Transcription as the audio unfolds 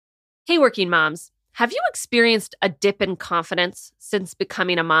Hey, working moms, have you experienced a dip in confidence since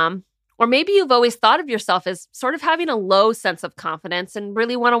becoming a mom? Or maybe you've always thought of yourself as sort of having a low sense of confidence and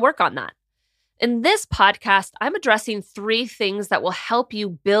really want to work on that. In this podcast, I'm addressing 3 things that will help you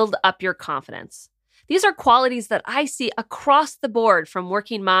build up your confidence. These are qualities that I see across the board from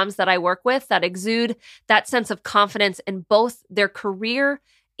working moms that I work with that exude that sense of confidence in both their career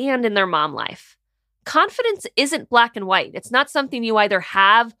and in their mom life. Confidence isn't black and white. It's not something you either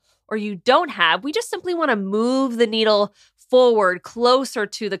have or you don't have. We just simply want to move the needle forward closer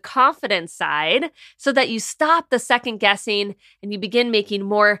to the confidence side so that you stop the second guessing and you begin making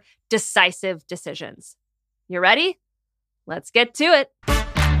more decisive decisions. You ready? Let's get to it.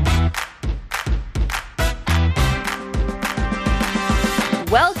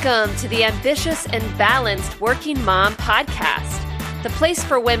 Welcome to the Ambitious and Balanced Working Mom podcast, the place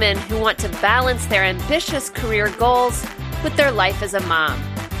for women who want to balance their ambitious career goals with their life as a mom.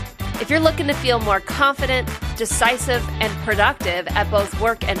 If you're looking to feel more confident, decisive, and productive at both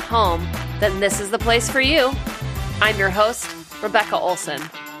work and home, then this is the place for you. I'm your host, Rebecca Olson.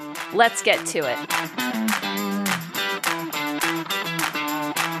 Let's get to it.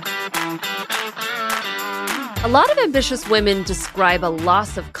 A lot of ambitious women describe a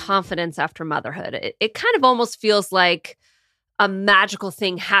loss of confidence after motherhood. It kind of almost feels like a magical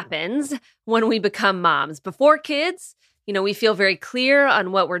thing happens when we become moms. Before kids, we feel very clear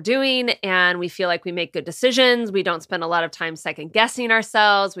on what we're doing and we feel like we make good decisions. We don't spend a lot of time second guessing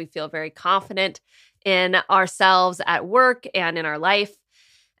ourselves. We feel very confident in ourselves at work and in our life.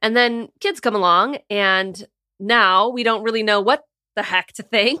 And then kids come along and now we don't really know what the heck to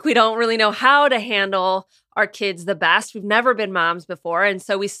think. We don't really know how to handle our kids the best. We've never been moms before. And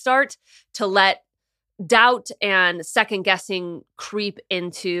so we start to let doubt and second guessing creep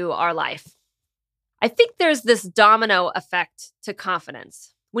into our life. I think there's this domino effect to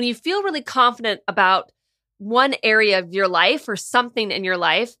confidence. When you feel really confident about one area of your life or something in your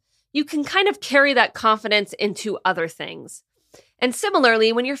life, you can kind of carry that confidence into other things. And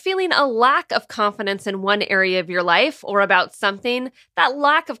similarly, when you're feeling a lack of confidence in one area of your life or about something, that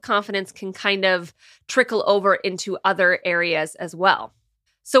lack of confidence can kind of trickle over into other areas as well.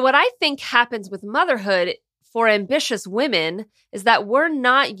 So what I think happens with motherhood for ambitious women is that we're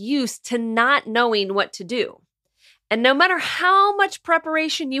not used to not knowing what to do. And no matter how much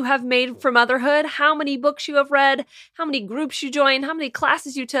preparation you have made for motherhood, how many books you have read, how many groups you joined, how many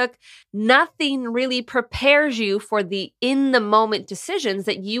classes you took, nothing really prepares you for the in-the-moment decisions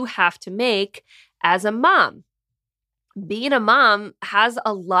that you have to make as a mom. Being a mom has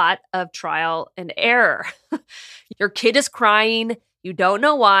a lot of trial and error. Your kid is crying. You don't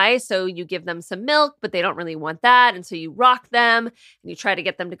know why, so you give them some milk, but they don't really want that, and so you rock them, and you try to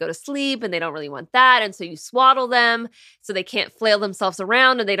get them to go to sleep, and they don't really want that, and so you swaddle them, so they can't flail themselves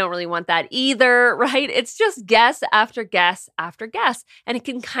around, and they don't really want that either, right? It's just guess after guess after guess, and it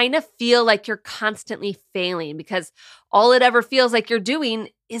can kind of feel like you're constantly failing because all it ever feels like you're doing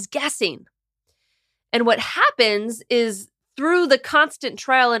is guessing. And what happens is through the constant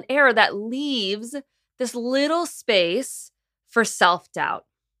trial and error, that leaves this little space for self-doubt.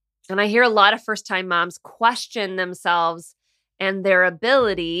 And I hear a lot of first-time moms question themselves and their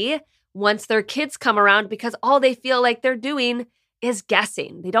ability once their kids come around because all they feel like they're doing is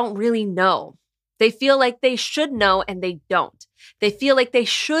guessing. They don't really know. They feel like they should know and they don't. They feel like they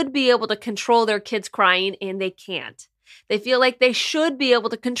should be able to control their kids crying and they can't. They feel like they should be able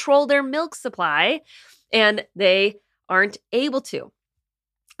to control their milk supply and they aren't able to.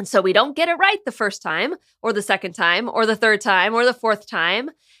 And so we don't get it right the first time or the second time or the third time or the fourth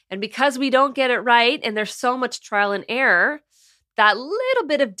time. And because we don't get it right and there's so much trial and error, that little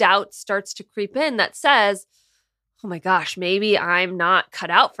bit of doubt starts to creep in that says, oh my gosh, maybe I'm not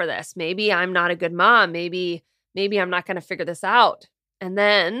cut out for this. Maybe I'm not a good mom. Maybe I'm not going to figure this out. And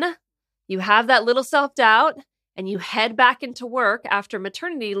then you have that little self-doubt and you head back into work after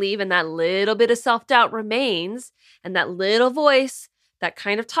maternity leave and that little bit of self-doubt remains and that little voice that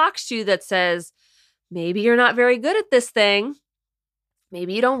kind of talks to you that says, maybe you're not very good at this thing.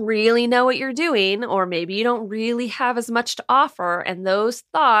 Maybe you don't really know what you're doing, or maybe you don't really have as much to offer. And those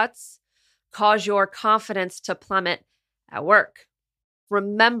thoughts cause your confidence to plummet at work.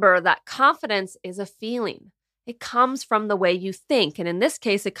 Remember that confidence is a feeling. It comes from the way you think. And in this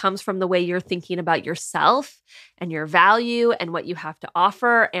case, it comes from the way you're thinking about yourself and your value and what you have to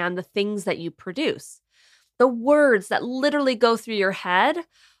offer and the things that you produce. The words that literally go through your head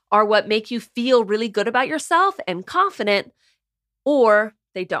are what make you feel really good about yourself and confident, or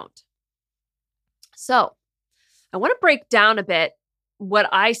they don't. So I want to break down a bit what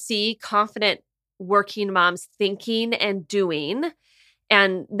I see confident working moms thinking and doing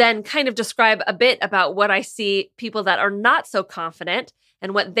and then kind of describe a bit about what I see people that are not so confident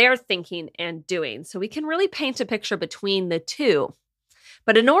and what they're thinking and doing. So we can really paint a picture between the two.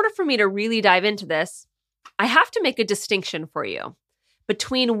 But in order for me to really dive into this, I have to make a distinction for you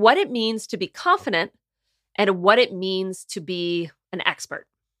between what it means to be confident and what it means to be an expert.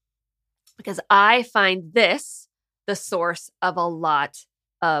 Because I find this the source of a lot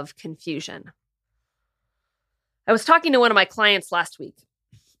of confusion. I was talking to one of my clients last week,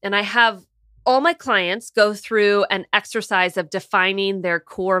 and I have all my clients go through an exercise of defining their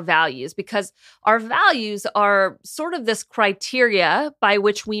core values, because our values are sort of this criteria by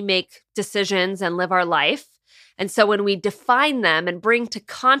which we make decisions and live our life. And so when we define them and bring to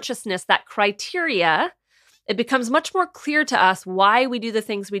consciousness that criteria, it becomes much more clear to us why we do the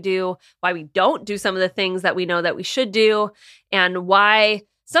things we do, why we don't do some of the things that we know that we should do, and why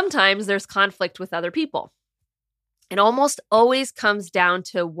sometimes there's conflict with other people. It almost always comes down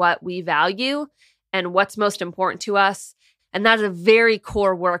to what we value and what's most important to us. And that is a very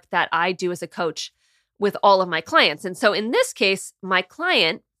core work that I do as a coach with all of my clients. And so in this case, my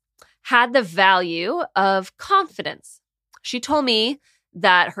client had the value of confidence. She told me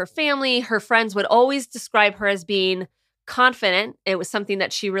that her family, her friends would always describe her as being confident. It was something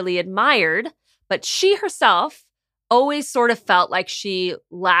that she really admired, but she herself always sort of felt like she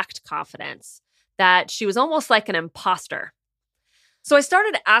lacked confidence, that she was almost like an imposter. So I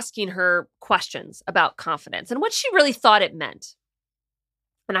started asking her questions about confidence and what she really thought it meant.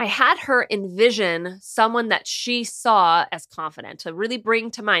 And I had her envision someone that she saw as confident, to really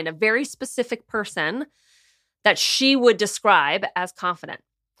bring to mind a very specific person that she would describe as confident.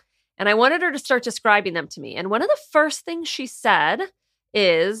 And I wanted her to start describing them to me. And one of the first things she said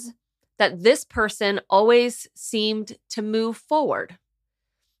is that this person always seemed to move forward.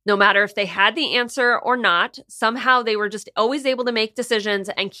 No matter if they had the answer or not, somehow they were just always able to make decisions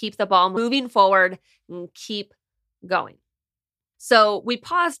and keep the ball moving forward and keep going. So we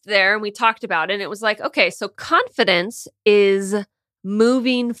paused there and we talked about it. And it was like, okay, so confidence is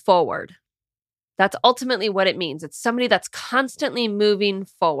moving forward. That's ultimately what it means. It's somebody that's constantly moving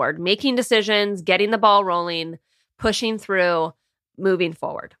forward, making decisions, getting the ball rolling, pushing through, moving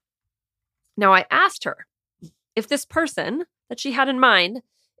forward. Now, I asked her if this person that she had in mind,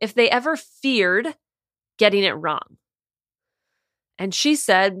 if they ever feared getting it wrong. And she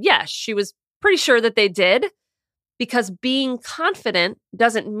said, yes, she was pretty sure that they did, because being confident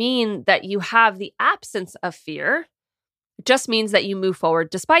doesn't mean that you have the absence of fear. It just means that you move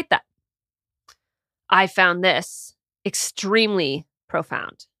forward despite that. I found this extremely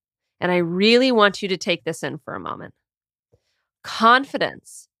profound, and I really want you to take this in for a moment.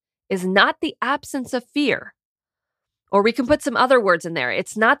 Confidence is not the absence of fear. Or we can put some other words in there.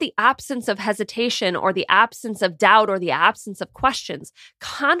 It's not the absence of hesitation or the absence of doubt or the absence of questions.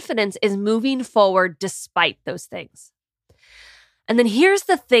 Confidence is moving forward despite those things. And then here's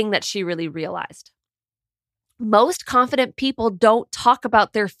the thing that she really realized. Most confident people don't talk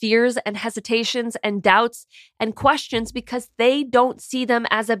about their fears and hesitations and doubts and questions because they don't see them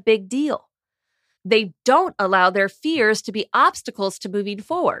as a big deal. They don't allow their fears to be obstacles to moving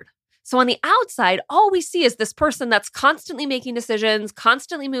forward. So on the outside, all we see is this person that's constantly making decisions,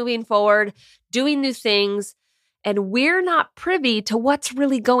 constantly moving forward, doing new things, and we're not privy to what's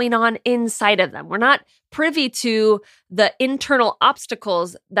really going on inside of them. We're not privy to the internal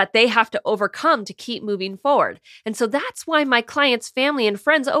obstacles that they have to overcome to keep moving forward. And so that's why my client's family and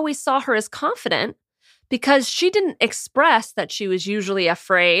friends always saw her as confident, because she didn't express that she was usually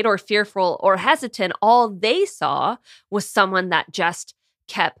afraid or fearful or hesitant. All they saw was someone that just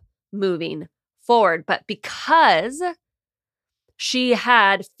kept moving forward. But because she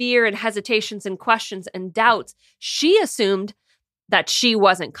had fear and hesitations and questions and doubts, she assumed that she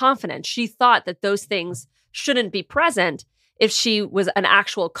wasn't confident. She thought that those things shouldn't be present if she was an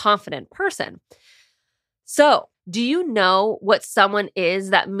actual confident person. So, do you know what someone is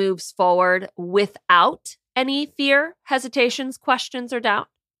that moves forward without any fear, hesitations, questions, or doubt?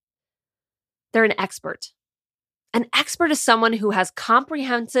 They're an expert. An expert is someone who has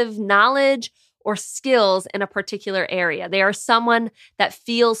comprehensive knowledge or skills in a particular area. They are someone that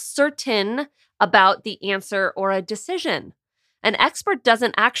feels certain about the answer or a decision. An expert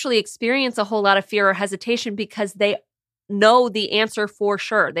doesn't actually experience a whole lot of fear or hesitation because they know the answer for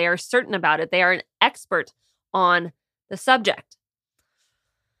sure. They are certain about it. They are an expert on the subject.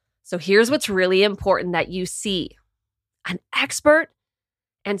 So here's what's really important that you see. An expert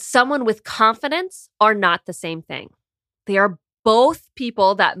and someone with confidence are not the same thing. They are both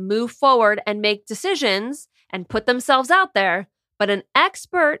people that move forward and make decisions and put themselves out there, But an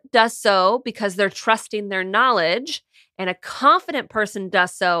expert does so because they're trusting their knowledge, and a confident person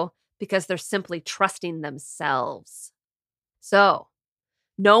does so because they're simply trusting themselves. So,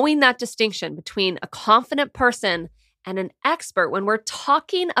 knowing that distinction between a confident person and an expert, when we're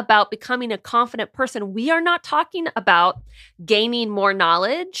talking about becoming a confident person, we are not talking about gaining more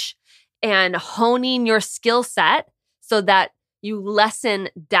knowledge and honing your skill set so that you lessen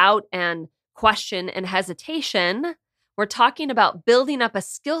doubt and question and hesitation. We're talking about building up a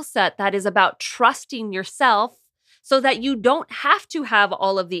skill set that is about trusting yourself so that you don't have to have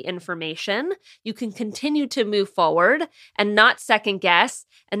all of the information. You can continue to move forward and not second guess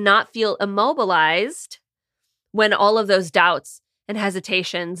and not feel immobilized when all of those doubts and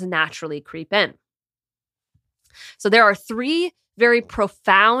hesitations naturally creep in. So there are 3 very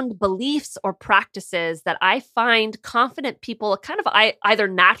profound beliefs or practices that I find confident people kind of either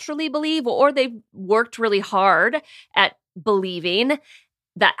naturally believe or they've worked really hard at believing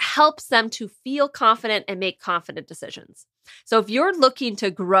that helps them to feel confident and make confident decisions. So if you're looking to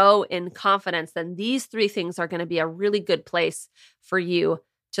grow in confidence, then these 3 things are going to be a really good place for you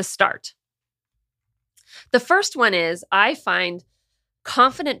to start. The first one is I find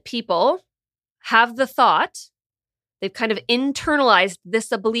confident people have the thought, they've kind of internalized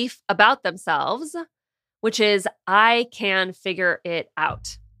this a belief about themselves, which is, I can figure it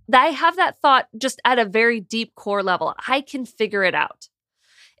out. They have that thought just at a very deep core level. I can figure it out.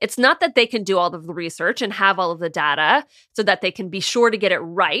 It's not that they can do all of the research and have all of the data so that they can be sure to get it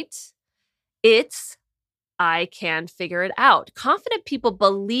right. It's, I can figure it out. Confident people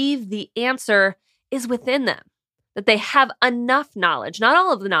believe the answer is within them, that they have enough knowledge, not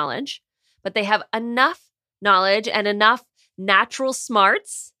all of the knowledge, but they have enough knowledge and enough natural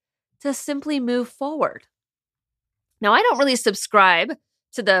smarts to simply move forward. Now, I don't really subscribe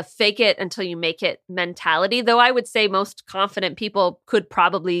to the fake it until you make it mentality, though I would say most confident people could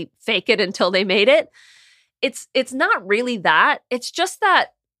probably fake it until they made it. It's not really that. It's just that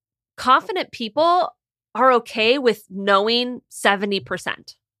confident people are okay with knowing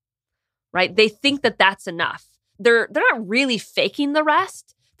 70%, right? They think that that's enough. They're not really faking the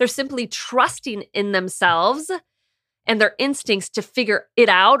rest. They're simply trusting in themselves and their instincts to figure it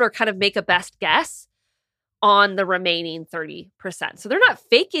out or kind of make a best guess on the remaining 30%. So they're not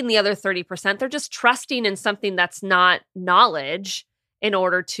faking the other 30%. They're just trusting in something that's not knowledge in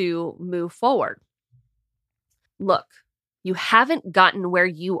order to move forward. Look, you haven't gotten where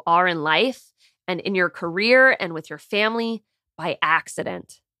you are in life and in your career and with your family by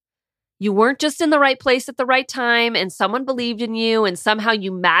accident. You weren't just in the right place at the right time and someone believed in you and somehow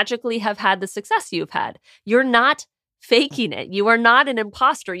you magically have had the success you've had. You're not faking it. You are not an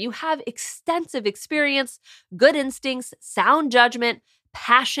imposter. You have extensive experience, good instincts, sound judgment,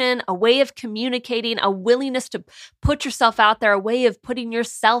 passion, a way of communicating, a willingness to put yourself out there, a way of putting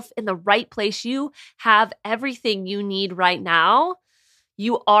yourself in the right place. You have everything you need right now.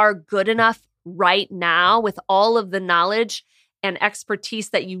 You are good enough right now with all of the knowledge and expertise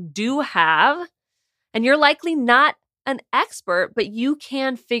that you do have. And you're likely not an expert, but you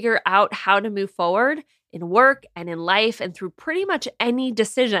can figure out how to move forward in work and in life and through pretty much any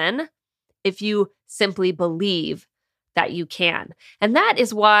decision if you simply believe that you can. And that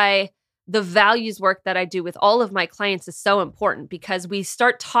is why the values work that I do with all of my clients is so important, because we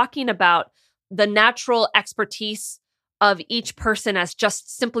start talking about the natural expertise of each person as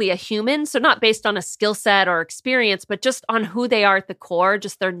just simply a human. So not based on a skill set or experience, but just on who they are at the core,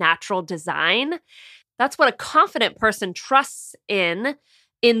 just their natural design. That's what a confident person trusts in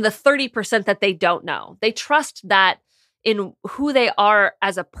the 30% that they don't know. They trust that in who they are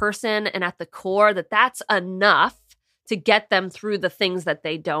as a person and at the core, that's enough to get them through the things that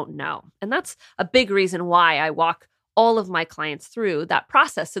they don't know. And that's a big reason why I walk all of my clients through that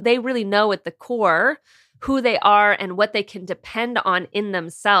process. So they really know at the core who they are and what they can depend on in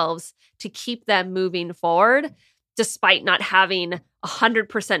themselves to keep them moving forward, despite not having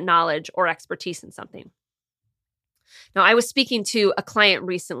 100% knowledge or expertise in something. Now, I was speaking to a client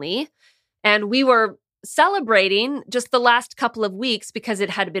recently, and we were celebrating just the last couple of weeks because it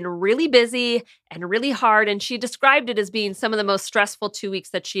had been really busy and really hard. And she described it as being some of the most stressful 2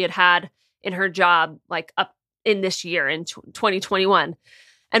 weeks that she had had in her job, like up in this year in 2021.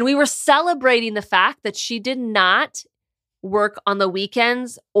 And we were celebrating the fact that she did not work on the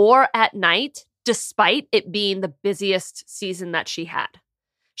weekends or at night, despite it being the busiest season that she had.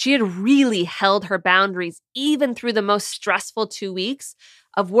 She had really held her boundaries even through the most stressful 2 weeks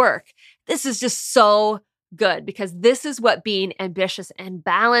of work. This is just so good because this is what being ambitious and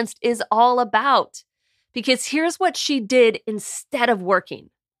balanced is all about. Because here's what she did instead of working.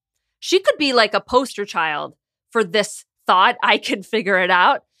 She could be like a poster child for this thought I could figure it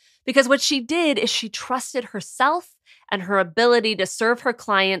out. Because what she did is she trusted herself and her ability to serve her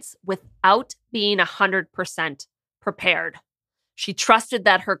clients without being 100% prepared. She trusted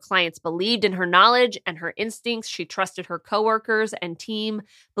that her clients believed in her knowledge and her instincts. She trusted her coworkers and team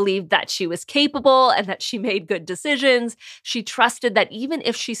believed that she was capable and that she made good decisions. She trusted that even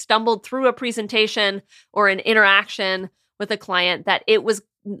if she stumbled through a presentation or an interaction with a client, that it was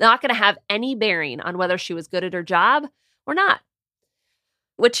not going to have any bearing on whether she was good at her job or not.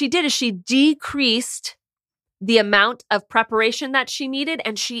 What she did is she decreased the amount of preparation that she needed,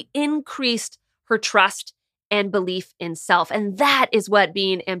 and she increased her trust and belief in self. And that is what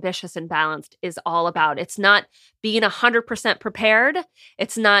being ambitious and balanced is all about. It's not being 100% prepared.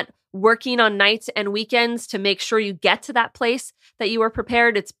 It's not working on nights and weekends to make sure you get to that place that you are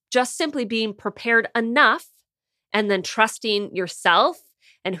prepared. It's just simply being prepared enough and then trusting yourself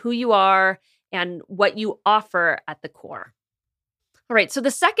and who you are and what you offer at the core. All right, so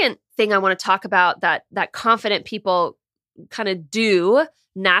the second thing I want to talk about that confident people kind of do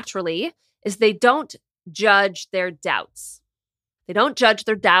naturally is they don't judge their doubts. They don't judge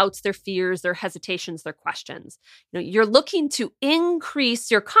their doubts, their fears, their hesitations, their questions. You're looking to increase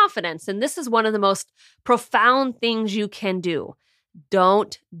your confidence, and this is one of the most profound things you can do.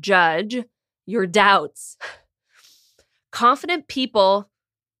 Don't judge your doubts. Confident people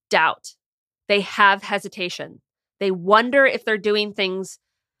doubt. They have hesitation. They wonder if they're doing things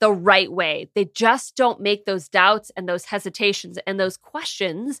the right way. They just don't make those doubts and those hesitations and those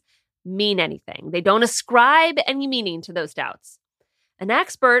questions mean anything. They don't ascribe any meaning to those doubts. An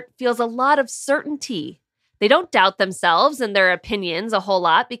expert feels a lot of certainty. They don't doubt themselves and their opinions a whole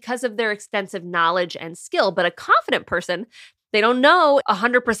lot because of their extensive knowledge and skill. But a confident person, they don't know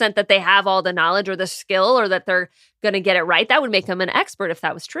 100% that they have all the knowledge or the skill or that they're going to get it right. That would make them an expert if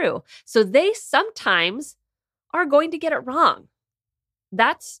that was true. So they sometimes are going to get it wrong.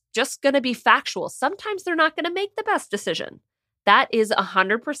 That's just going to be factual. Sometimes they're not going to make the best decision. That is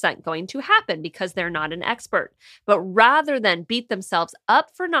 100% going to happen because they're not an expert. But rather than beat themselves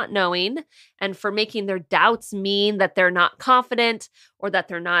up for not knowing and for making their doubts mean that they're not confident or that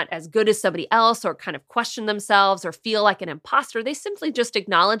they're not as good as somebody else or kind of question themselves or feel like an imposter, they simply just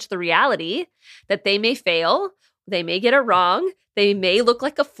acknowledge the reality that they may fail, they may get it wrong, they may look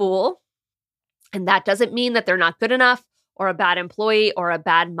like a fool. And that doesn't mean that they're not good enough or a bad employee or a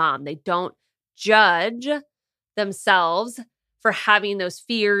bad mom. They don't judge themselves for having those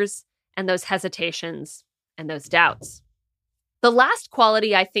fears and those hesitations and those doubts. The last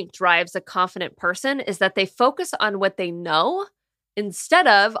quality I think drives a confident person is that they focus on what they know instead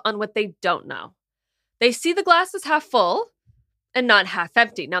of on what they don't know. They see the glass as half full and not half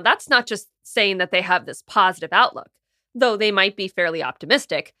empty. Now, that's not just saying that they have this positive outlook, though they might be fairly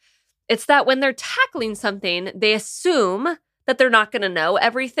optimistic. It's that when they're tackling something, they assume that they're not going to know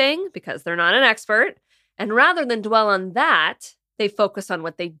everything because they're not an expert. And rather than dwell on that, they focus on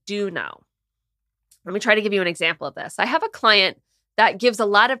what they do know. Let me try to give you an example of this. I have a client that gives a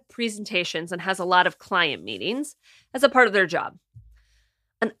lot of presentations and has a lot of client meetings as a part of their job.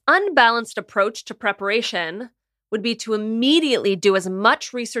 An unbalanced approach to preparation would be to immediately do as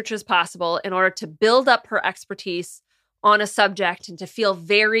much research as possible in order to build up her expertise on a subject and to feel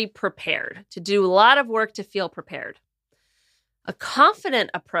very prepared, to do a lot of work to feel prepared. A confident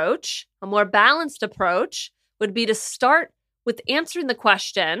approach, a more balanced approach, would be to start with answering the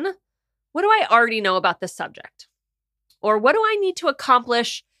question, what do I already know about this subject? Or what do I need to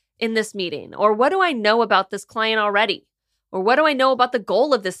accomplish in this meeting? Or what do I know about this client already? Or what do I know about the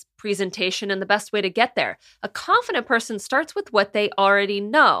goal of this presentation and the best way to get there? A confident person starts with what they already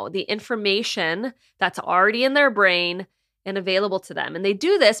know, the information that's already in their brain and available to them. And they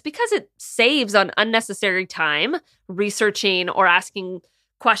do this because it saves on unnecessary time researching or asking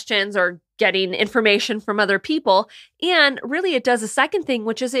questions or getting information from other people. And really, it does a second thing,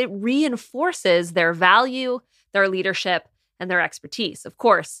 which is it reinforces their value, their leadership, and their expertise. Of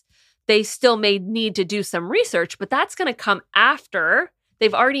course, they still may need to do some research, but that's going to come after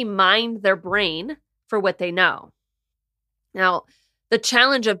they've already mined their brain for what they know. Now, the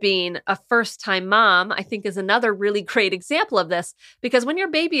challenge of being a first-time mom, I think, is another really great example of this, because when your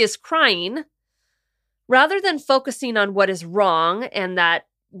baby is crying, rather than focusing on what is wrong and that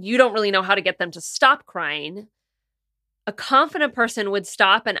you don't really know how to get them to stop crying, a confident person would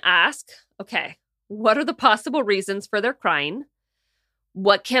stop and ask, okay, what are the possible reasons for their crying?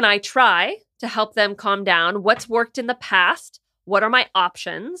 What can I try to help them calm down? What's worked in the past? What are my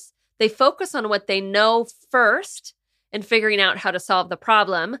options? They focus on what they know first and figuring out how to solve the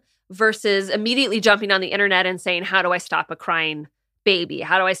problem versus immediately jumping on the internet and saying, how do I stop a crying baby?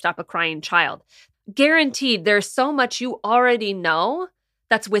 How do I stop a crying child? guaranteed there's so much you already know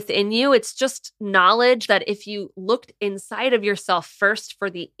that's within you. It's just knowledge that if you looked inside of yourself first for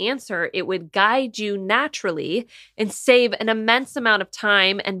the answer, it would guide you naturally and save an immense amount of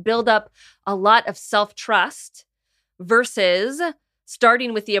time and build up a lot of self-trust versus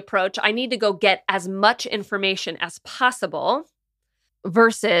starting with the approach, I need to go get as much information as possible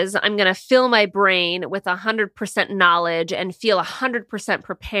versus I'm going to fill my brain with 100% knowledge and feel 100%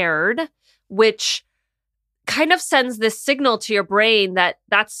 prepared, which kind of sends this signal to your brain that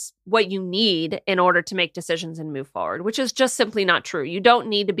that's what you need in order to make decisions and move forward, which is just simply not true. You don't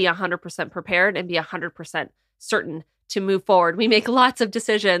need to be 100% prepared and be 100% certain to move forward. We make lots of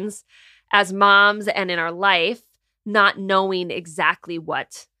decisions as moms and in our life, not knowing exactly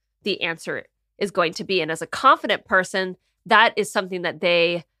what the answer is going to be. And as a confident person, that is something that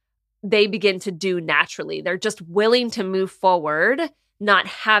they begin to do naturally. They're just willing to move forward, not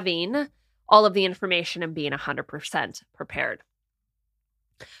having all of the information and being 100% prepared.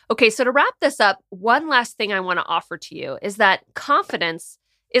 Okay, so to wrap this up, one last thing I want to offer to you is that confidence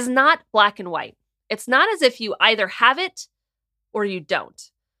is not black and white. It's not as if you either have it or you don't.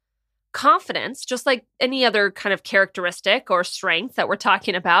 Confidence, just like any other kind of characteristic or strength that we're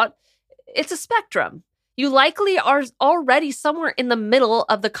talking about, it's a spectrum. You likely are already somewhere in the middle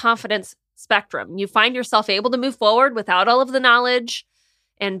of the confidence spectrum. You find yourself able to move forward without all of the knowledge,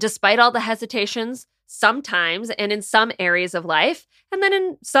 and despite all the hesitations, sometimes and in some areas of life, and then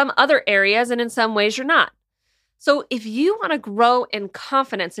in some other areas and in some ways you're not. So if you want to grow in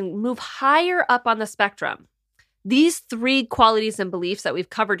confidence and move higher up on the spectrum, these 3 qualities and beliefs that we've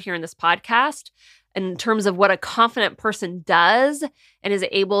covered here in this podcast, in terms of what a confident person does and is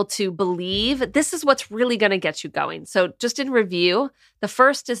able to believe, this is what's really going to get you going. So just in review, the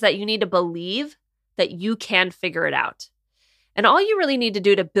first is that you need to believe that you can figure it out. And all you really need to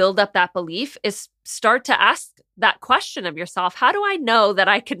do to build up that belief is start to ask that question of yourself. How do I know that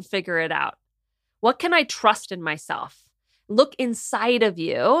I can figure it out? What can I trust in myself? Look inside of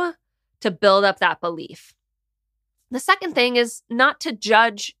you to build up that belief. The second thing is not to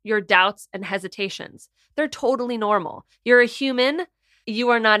judge your doubts and hesitations. They're totally normal. You're a human. You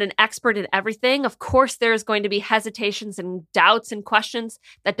are not an expert in everything. Of course, there's going to be hesitations and doubts and questions.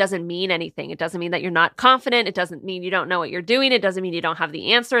 That doesn't mean anything. It doesn't mean that you're not confident. It doesn't mean you don't know what you're doing. It doesn't mean you don't have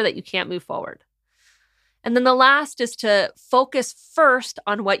the answer, that you can't move forward. And then the last is to focus first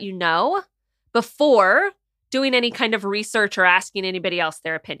on what you know before doing any kind of research or asking anybody else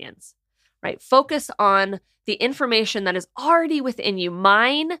their opinions, right? Focus on the information that is already within you.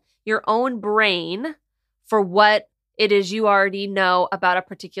 Mine your own brain for what it is you already know about a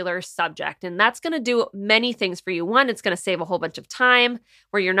particular subject. And that's going to do many things for you. One, it's going to save a whole bunch of time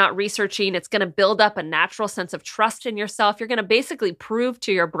where you're not researching. It's going to build up a natural sense of trust in yourself. You're going to basically prove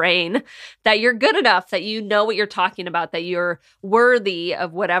to your brain that you're good enough, that you know what you're talking about, that you're worthy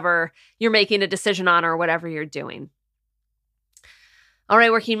of whatever you're making a decision on or whatever you're doing. All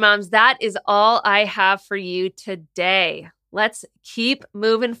right, working moms, that is all I have for you today. Let's keep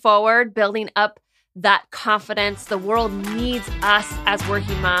moving forward, building up that confidence. The world needs us as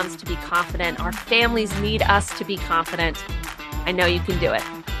working moms to be confident. Our families need us to be confident. I know you can do it.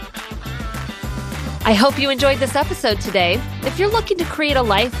 I hope you enjoyed this episode today. If you're looking to create a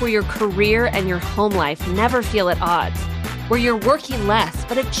life where your career and your home life never feel at odds, where you're working less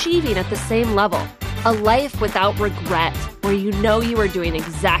but achieving at the same level, a life without regret, where you know you are doing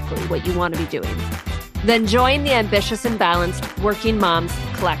exactly what you want to be doing, then join the Ambitious and Balanced Working Moms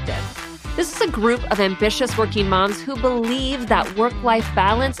Collective. This is a group of ambitious working moms who believe that work-life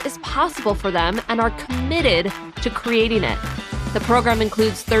balance is possible for them and are committed to creating it. The program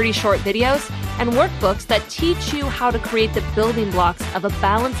includes 30 short videos and workbooks that teach you how to create the building blocks of a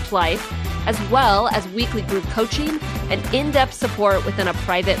balanced life, as well as weekly group coaching and in-depth support within a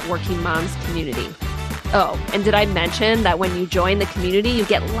private working moms community. Oh, and did I mention that when you join the community, you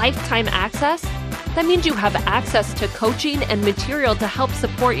get lifetime access? That means you have access to coaching and material to help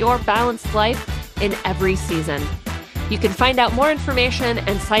support your balanced life in every season. You can find out more information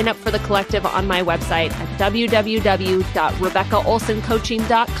and sign up for the collective on my website at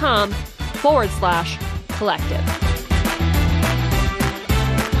www.rebeccaolsoncoaching.com/collective.